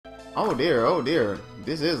Oh dear,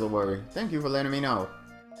 this is a worry. Thank you for letting me know.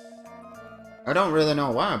 I don't really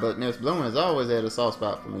know why, but Miss Bloom has always had a soft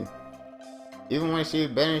spot for me. Even when she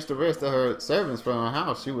banished the rest of her servants from her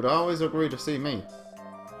house, she would always agree to see me.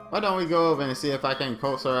 Why don't we go over and see if I can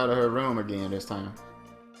coax her out of her room again this time?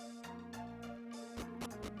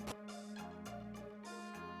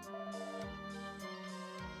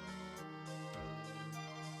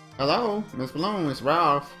 Hello, Miss Bloom, it's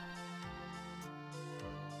Ralph.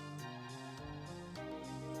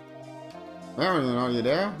 Marion, are you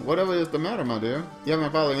there? Whatever is the matter, my dear? You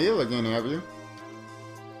haven't fallen ill again, have you?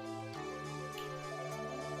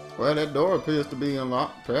 Well, that door appears to be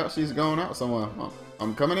unlocked. Perhaps she's gone out somewhere.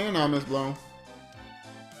 I'm coming in now, Miss Bloom.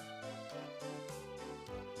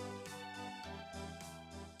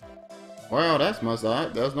 Well, that's my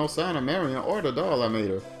side. There's no sign of Marion or the doll I made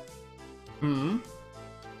her. Hmm?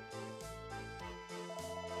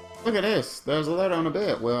 Look at this. There's a letter on the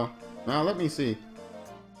bed. Well, now let me see.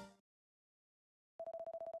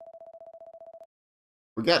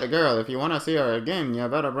 We got the girl. If you want to see her again, you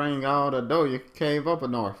better bring all the dough you cave up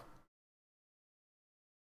north.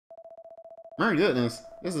 My goodness,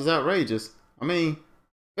 this is outrageous. I mean,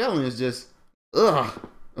 Felon is just... Ugh.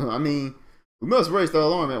 I mean, we must raise the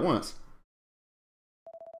alarm at once.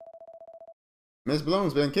 Miss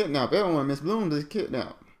Bloom's been kidnapped. Everyone, Miss Bloom is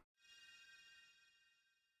kidnapped.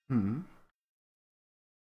 Hmm.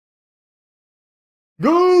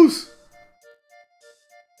 Goose!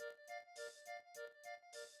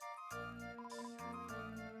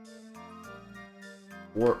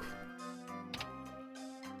 Warp.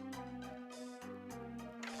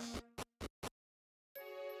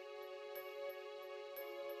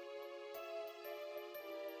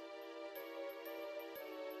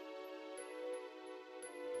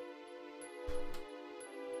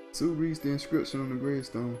 Sue reads the inscription on the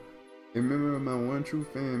gravestone. In memory of my one true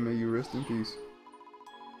fan, may you rest in peace.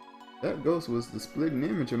 That ghost was the splitting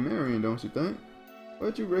image of Marion, don't you think?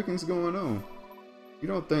 What you reckon's going on? You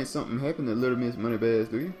don't think something happened to Little Miss Moneybags,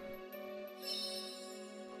 do you?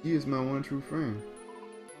 She is my one true friend.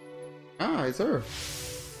 Ah, it's her.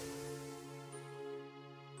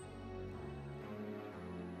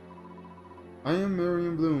 I am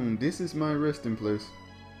Marion Bloom. This is my resting place.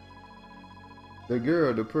 The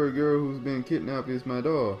girl, the poor girl who's been kidnapped, is my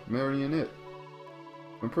doll, Marionette.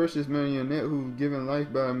 My precious Marionette who's given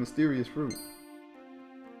life by a mysterious fruit.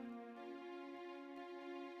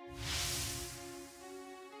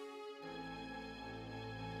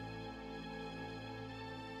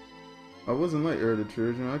 I wasn't like other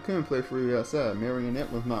children. I couldn't play freely outside.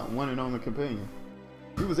 Marionette was my one and only companion.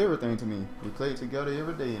 She was everything to me. We played together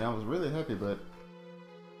every day and I was really happy, but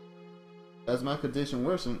as my condition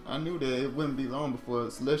worsened, I knew that it wouldn't be long before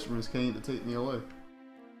Celestials came to take me away.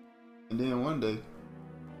 And then one day,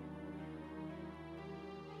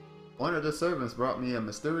 one of the servants brought me a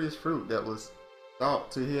mysterious fruit that was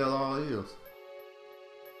thought to heal all ills.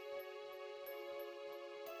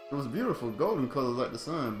 It was beautiful, golden color like the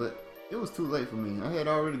sun, but it was too late for me. I had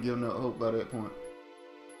already given up hope by that point.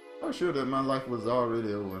 I was sure that my life was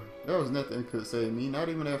already over. There was nothing that could save me, not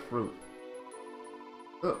even that fruit.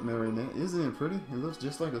 Look, Marionette, isn't it pretty? It looks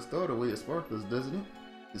just like a star the way it sparkles, doesn't it?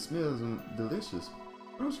 It smells delicious.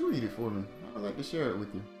 Why don't you eat it for me? I'd like to share it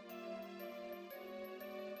with you.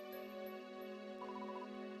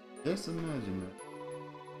 Just imagine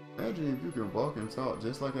that. Imagine if you could walk and talk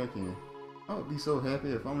just like I can. I would be so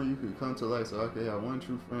happy if only you could come to life so I could have one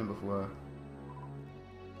true friend before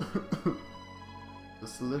I... The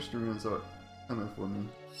Celestials are coming for me.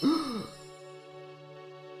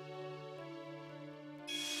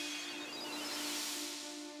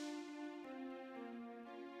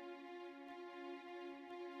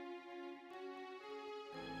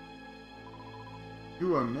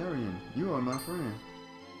 You are Marion. You are my friend.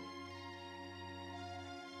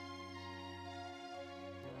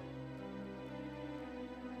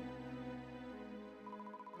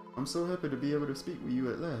 I'm so happy to be able to speak with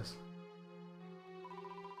you at last.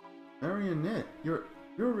 Marionette, you're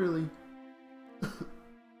really...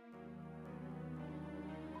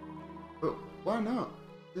 But why not?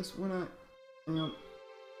 Just when I...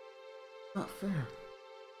 Not fair.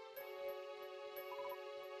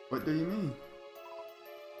 What do you mean?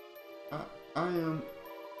 I am...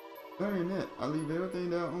 Marionette, I leave everything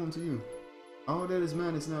that I own to you. All that is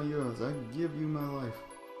mine is now yours. I give you my life.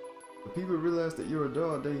 If people realize that you're a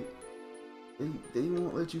dog, they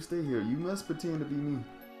won't let you stay here. You must pretend to be me.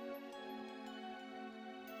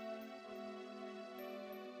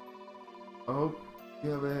 I hope you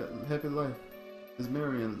have a happy life. As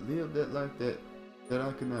Marion, live that life that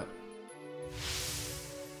I could not.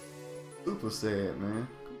 Super sad, man.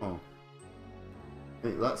 Oh.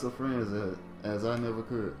 Make lots of friends as I never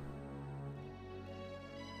could.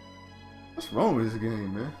 What's wrong with this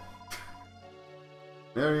game, man?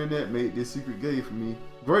 Marionette made this secret grave for me.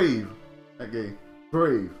 Grave! Not gay.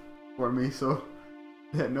 Grave for me, so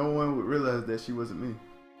that no one would realize that she wasn't me.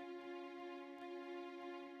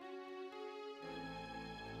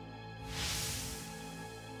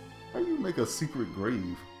 How do you make a secret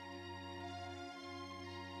grave?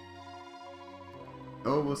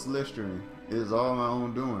 Noble Celestian, it is all my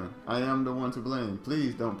own doing. I am the one to blame.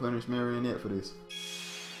 Please don't punish Marionette for this.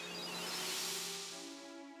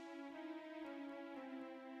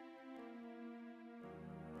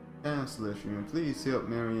 Damn Celestian, please help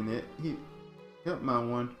Marionette. Help my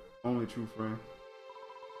one only true friend.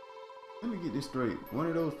 Let me get this straight. One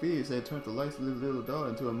of those pigs had turned the light little doll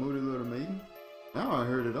into a moody little maiden? Now I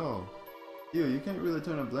heard it all. Yeah, you can't really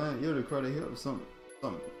turn a blind ear to cry to help something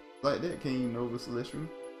like that, can you, Noble Celestial?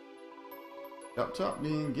 Chop chop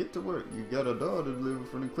then, get to work. You got a doll to deliver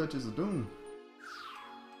from the clutches of doom.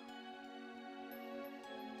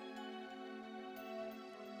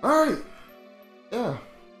 Alright! Yeah.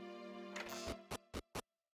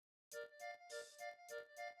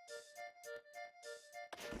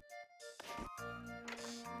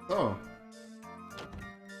 So,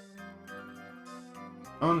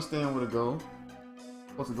 I understand where to go. I'm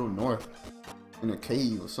supposed to go north in a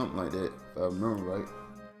cave or something like that, if I remember right.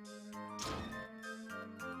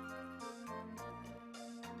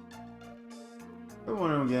 Every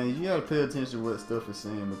one of them games, you gotta pay attention to what stuff is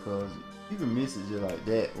saying because you can miss it just like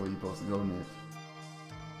that where you're supposed to go next.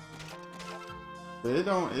 But it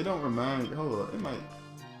don't remind you. Hold up, it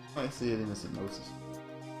might say it in the synopsis.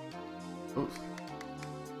 Oops.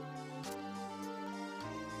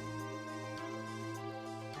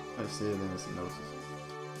 I said it in the synopsis.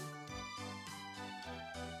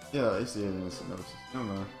 Yeah, it said it in the synopsis. Never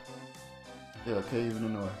mind. Yeah, cave in the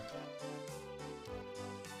north.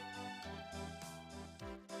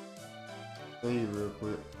 Save real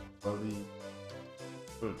quick. While we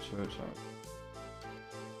go to church out.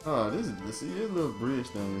 Oh, see, this little bridge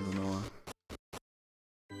thing is annoying.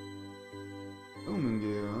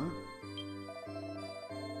 Doomingale, huh?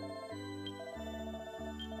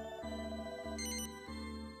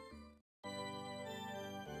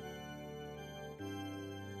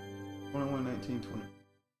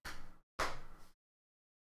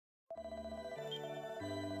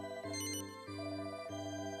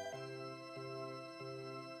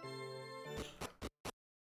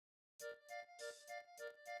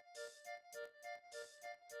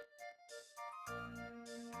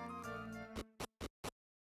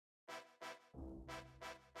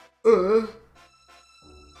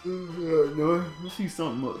 No, I see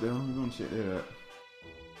something up there. I'm gonna check that out.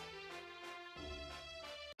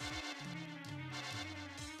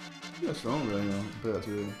 Yeah, stronger right now compared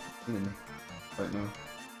to enemy right now.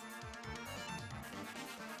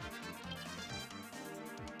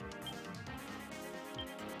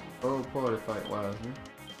 Oh, party fight wise, man.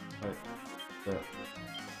 Like that.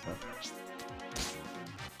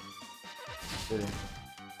 Okay.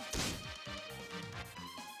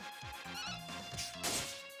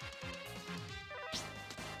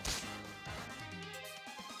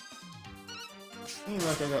 Seems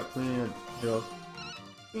like I got plenty of health.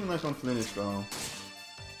 Seems like I'm plenty strong.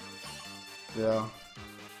 Yeah.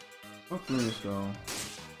 I'm plenty strong.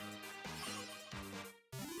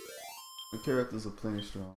 The characters are plenty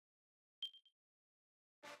strong.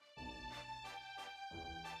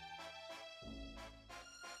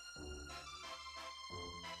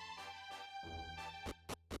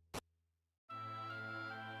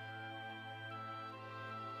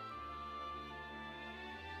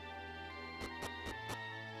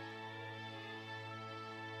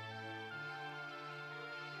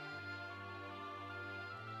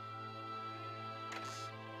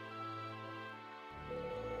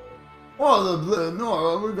 What the blood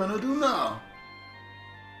Nora are we gonna do now?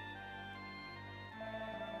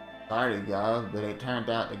 Sorry guys, but it turned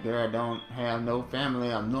out the girl don't have no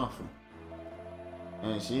family or nothing.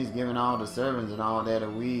 And she's giving all the servants and all that a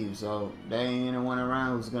weave, so there ain't anyone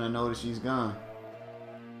around who's gonna notice she's gone.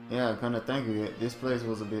 Yeah, come to think of it, this place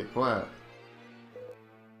was a bit quiet.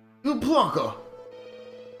 You plunker!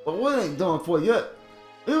 But we ain't done for yet.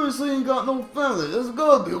 If she ain't got no family, there's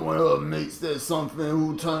gotta be one of her mates that's something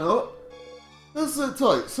who turn up. Let's sit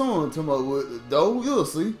tight, someone come up with the dough, you'll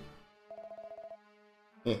see.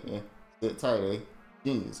 Sit tight, eh?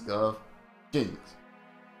 Genius, Gov. Genius.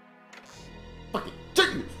 Fucking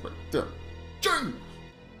genius right there. Genius!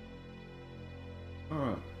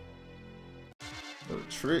 Alright. Little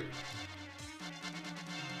trick.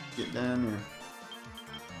 Get down there.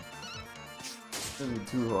 Isn't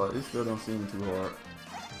too hard. It still don't seem too hard.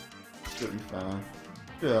 Should be fine.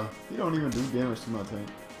 Yeah, he don't even do damage to my tank.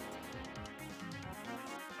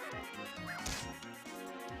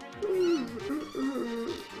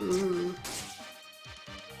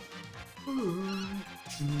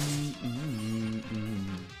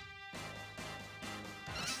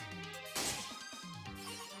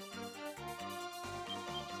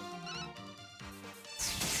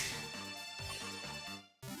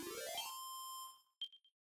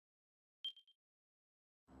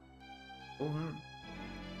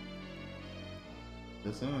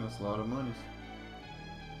 Just saying, that's a lot of money.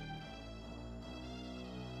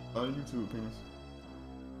 A lot of YouTube pins.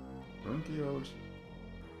 Runky old shit.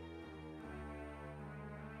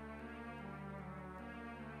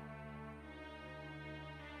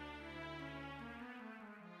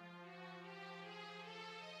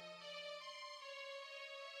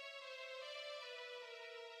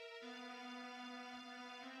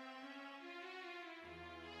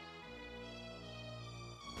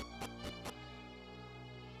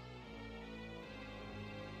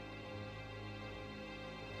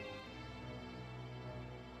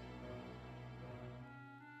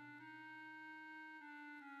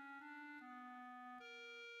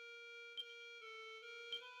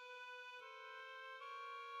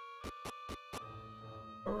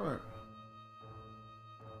 Alright.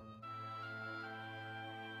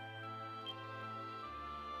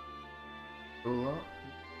 Go up.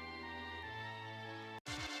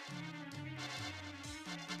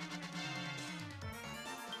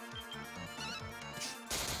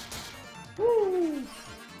 Woo!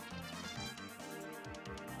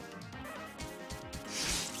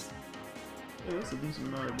 Yeah, that's a decent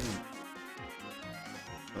amount of damage.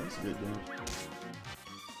 That's a good damage.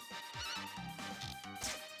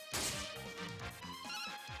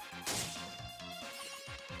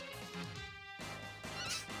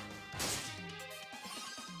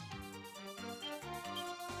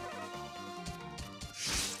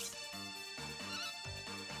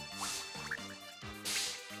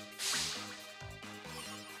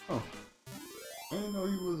 Oh, I didn't know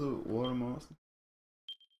he was a water monster.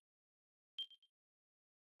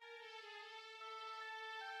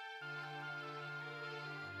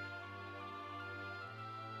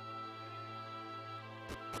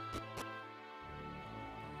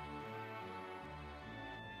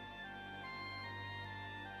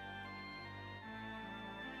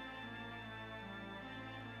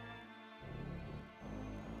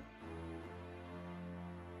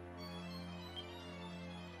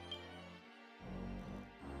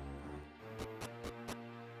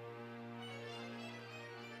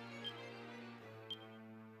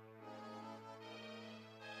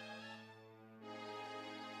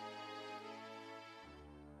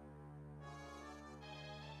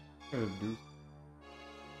 Gotta do.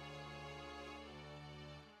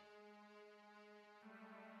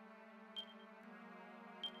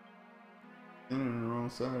 Standing on the wrong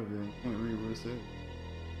side of it. Can't read what it says.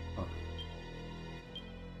 Oh.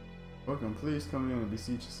 Welcome, please come in and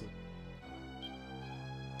beseech yourself.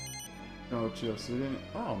 No, chill, sit in it.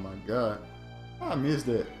 Oh my god. I missed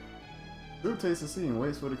that. Drew takes a seat and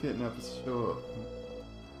waits for the kidnappers to show up.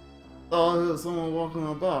 Thought I heard someone walking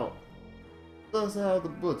about. Let's have the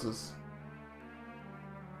butchers.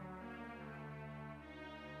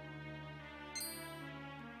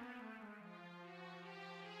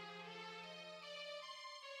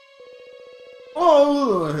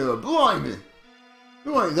 Oh, look here, blimey!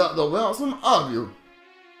 You ain't got no ransom, have you?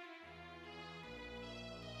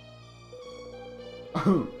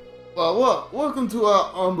 Well, what? Welcome to our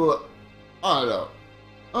humble hideout.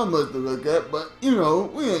 I must to look at, but you know,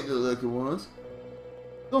 we ain't the lucky ones.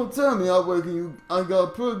 Don't tell me I'm waking you. I got a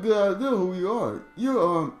pretty good idea who you are.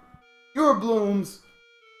 You're Bloom's.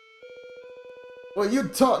 Well, you're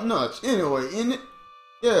top notch anyway, ain't it?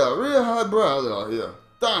 Yeah, real high brow out here.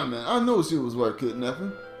 Diamond, I know she was worth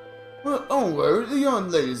kidnapping. But don't worry, the young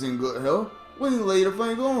lady's in good health. We can lay the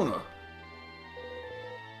finger on her.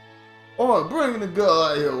 Alright, bring the girl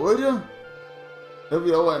out here, would you? If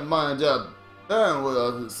you wouldn't mind just damn what I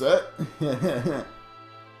was said.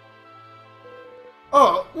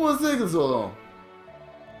 Oh, what's taking so long?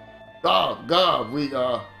 Oh, God, we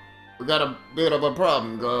got a bit of a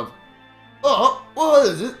problem, Gov. Oh, what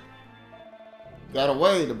is it? Got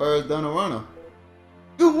away, the bird's done a runner.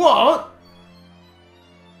 You what?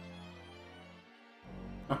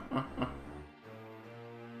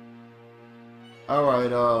 Alright,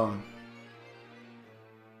 so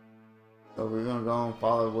we're gonna go and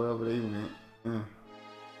follow wherever they went. Yeah.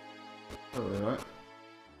 Alright.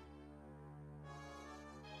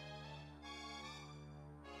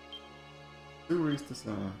 2 weeks to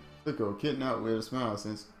sign. Look, go kitten out with a smile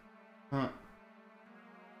since. Huh?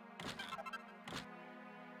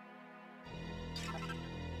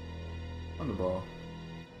 On the ball.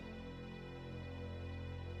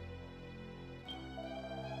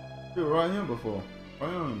 You were right here before.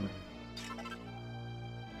 Right on me.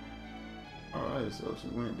 Alright, so she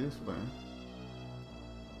went this way.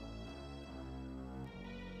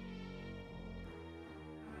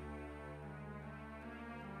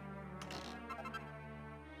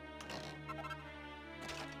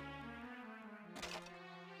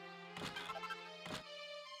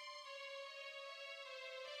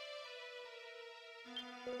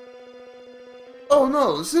 Oh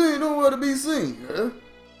no, she ain't nowhere to be seen, girl.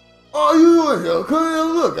 Oh, you in here? Come here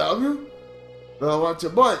and look, have you? Well, watch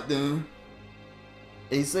your bite then.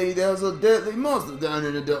 They say there's a deadly monster down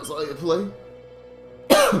in the depths of your play.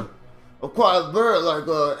 A quiet bird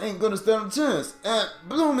like ain't gonna stand a chance. And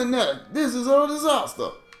blooming neck, this is a disaster.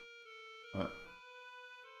 Right.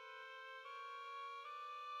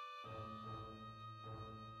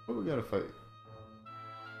 What we gotta fight?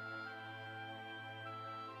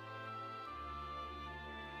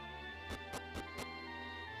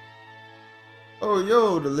 Oh,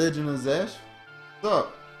 yo, the Legend of Zash. What's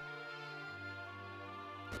up?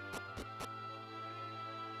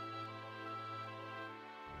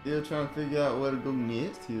 Still trying to figure out where to go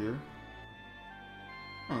next here.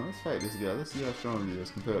 Oh, let's fight this guy. Let's see how strong he is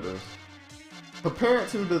compared to us. Compared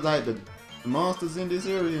to the monsters in this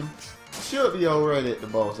area, should be alright at the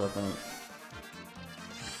boss, I think.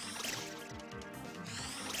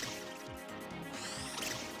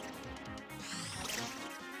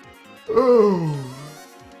 Oh,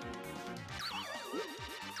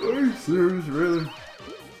 are you serious, really?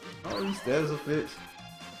 All these stats are fixed.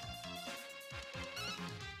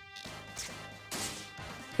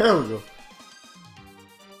 There we go.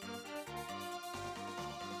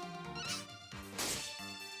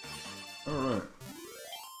 Alright.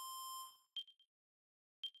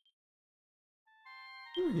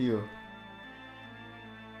 We're here.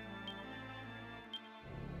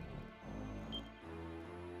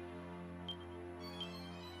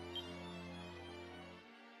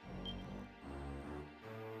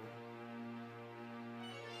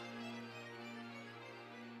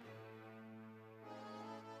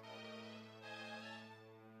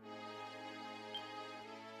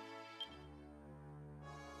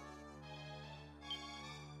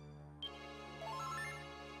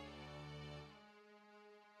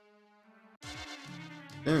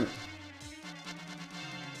 Damn it.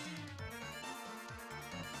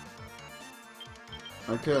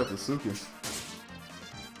 I killed Suki.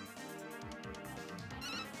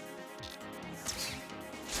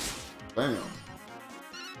 Bam.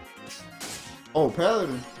 Oh,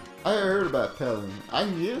 Paladin. I heard about Paladin. I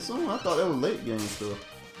can get some. I thought that was late game stuff.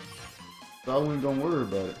 So I wasn't gonna worry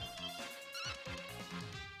about it.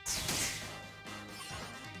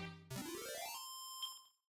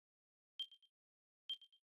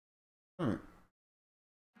 Alright.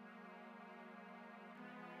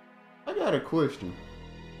 I got a question.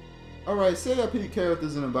 Alright, say I pick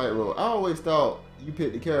characters in the bite roll. I always thought you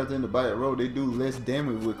pick the character in the bite roll, they do less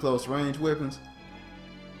damage with close range weapons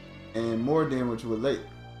and more damage with late.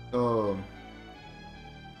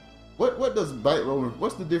 What does bite roll?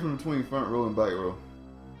 What's the difference between front row and bite roll?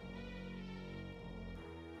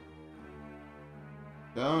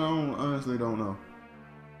 I honestly don't know.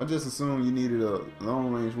 I just assumed you needed a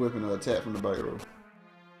long range weapon to attack from the bite roll.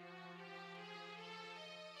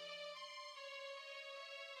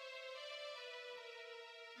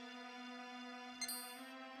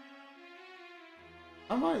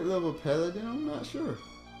 I might level Paladin, I'm not sure.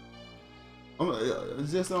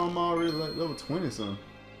 It's just I'm already like level 20 something.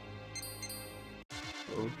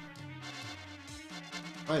 So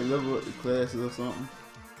I might level up the classes or something.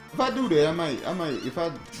 If I do that, I might if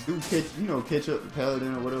I do catch up the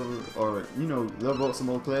Paladin or whatever, or level up some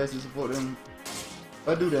more classes for them. If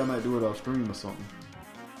I do that, I might do it off stream or something.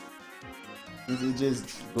 Since it's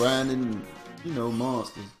just grinding,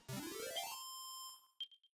 monsters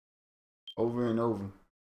over and over.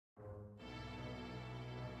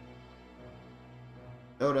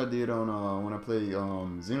 That's what I did on when I played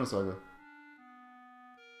Xenosaga.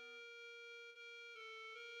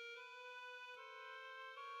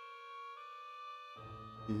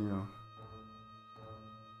 I'm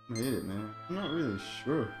headed, man. I'm not really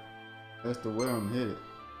sure that's the way I'm headed.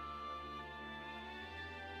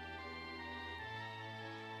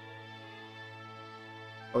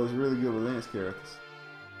 Oh, it's really good with Lance characters.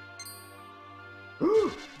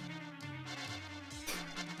 Ooh!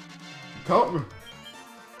 You caught me.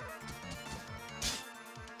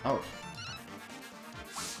 Ouch.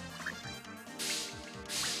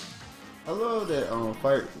 I love that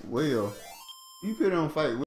fight well. You put it on fight